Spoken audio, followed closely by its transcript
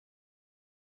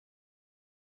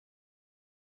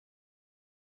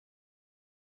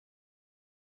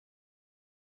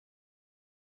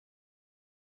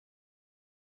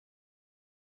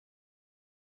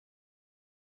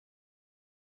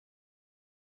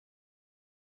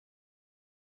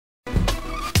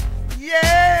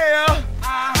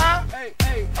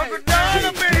Erkadon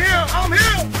up in here. I'm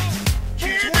here.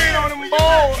 Candy on them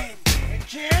balls.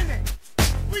 Candy.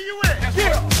 Where you at?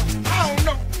 I don't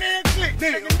know. Man, click.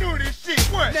 They can do this shit.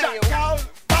 What? Shot callin',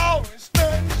 ballin',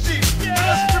 stuntin' shit.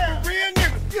 Let's strip a real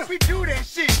nigga. We do that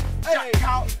shit. Shot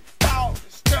callin', ballin',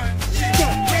 stuntin' shit.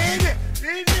 Candy.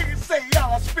 These niggas say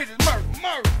y'all spit is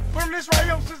murder. Put this right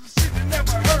here since the shit you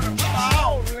never heard of.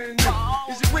 Ballin'.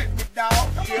 Is you with me, dawg?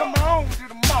 Come on to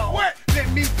the mall. What? Let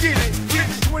me get it. Get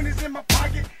the 20s in my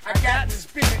pocket. I got to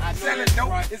spin it. Selling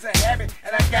dope is a habit,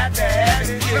 and I got to have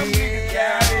it. Some niggas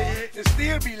got it and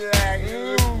still be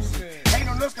lagging. Ain't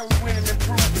no looks 'cause we winning and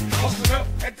proving. Posted up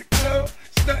at the club,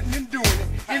 stunting and doing it.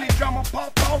 Any drama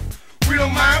pop off, we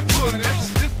don't mind pulling it. That's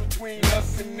the difference between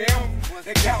us and them.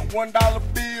 They count $1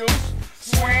 bills,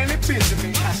 swearing it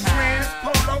Benjamin, swearing it's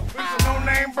polo, with a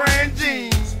no-name brand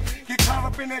jeans. Get caught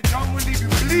up in that drum when leave you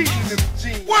bleeding in them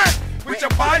jeans. What? With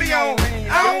your body on me.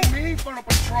 I don't mean for the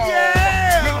patrol.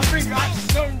 Yeah. Middle finger out the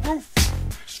sunroof,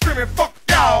 screaming fuck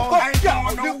y'all. I ain't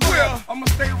going nowhere. I'ma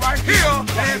stay right here.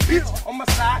 Bad bitch on my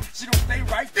side, she gon' stay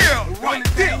right there. Right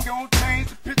there. Gon' change,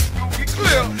 the picture gon' get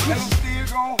clear. And I'm still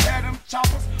gon' have them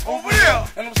choppers over there.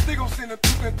 And I'm still gon' send the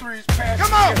 2s and 3s past.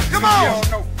 Come on. You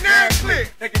don't know. Now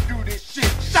click. They can do this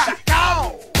shit. Shot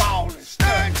y'all. Ballin',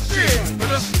 stunt shit. But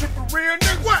us strip a real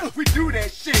nigga. What? We do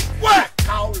that shit. What?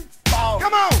 Callin'.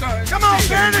 Come on,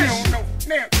 Candy. You don't know,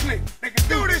 now click, they can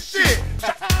do this shit.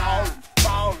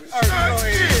 Ballin',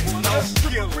 shit. Us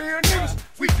strip real niggas,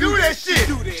 we do that shit.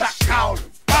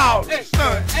 Ballin',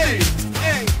 stunt shit.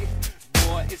 Hey,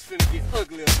 boy, it's finna get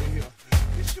ugly up in here.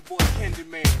 It's your boy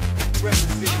Candyman,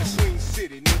 representing the Queen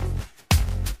City, nigga.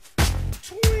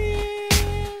 Twin.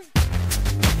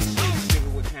 Show this nigga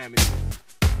what time it is.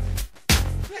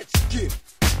 Let's get it.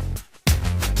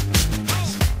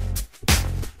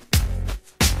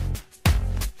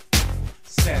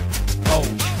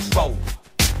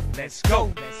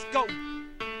 Let's go.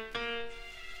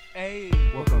 Hey,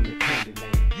 welcome to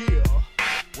Candyland. Yeah.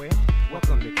 Well,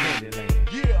 welcome to Candyland.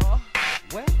 Yeah.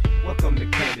 Well, welcome to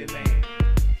Candyland.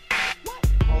 What?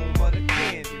 Home of the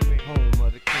Candyman. Home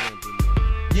of the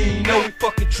Candyman. You ain't know we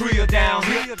fucking drill down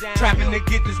here. Trapping to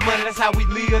get this money, that's how we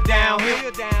live down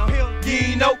here. You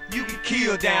ain't know you get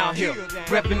killed down here.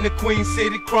 Reppin' the Queen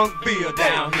City crunk bill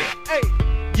down here. Hey.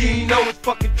 You ain't know it's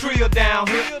fucking drill down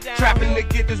here. Trapping to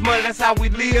get this money, that's how we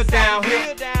live down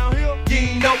here. You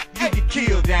ain't know you get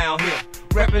killed down here.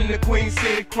 Reppin' the Queen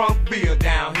City crunk bill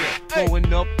down here.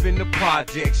 Growing up in the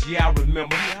projects, yeah, I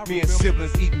remember. Me and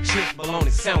siblings eating chips,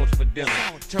 bologna sandwich for dinner.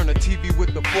 Turn the TV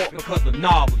with the fork because the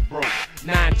knob was broke.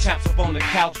 9 chaps up on the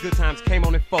couch, good times came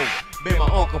on it 4. Been my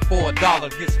uncle for $1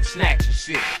 to get some snacks and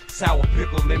shit. Sour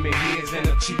pickle, lemon heads, and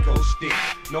a Chico stick.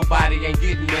 Nobody ain't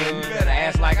getting none, you better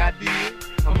ask like I did.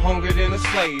 I'm hungry than a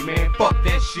slave, man, fuck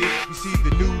that shit. You see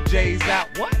the new J's out,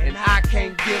 what? And I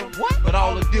can't get them, what? But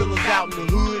all the dealers out in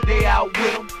the hood, they out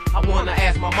with them. I wanna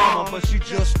ask my mama, but she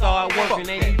just started working.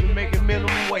 Ain't even making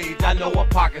minimum wage, I know her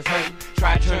pocket's hurting.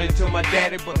 Try turning to my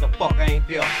daddy, but the fuck ain't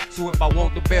there. So if I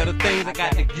want the better things, I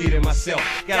got to get it myself.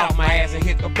 Get off my ass and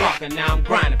hit the block, and now I'm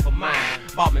grinding for mine.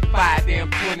 Bought me 5 damn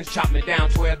 20s, chopped me down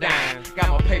 12 dimes. Got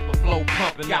my paper flow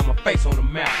pumping, got my face on the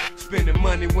map. Spending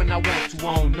money when I want to,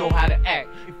 I don't know how to act.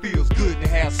 It feels good to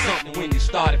have something when you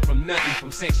started from nothing.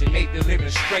 From Section 8 to living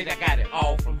straight, I got it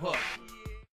all from her.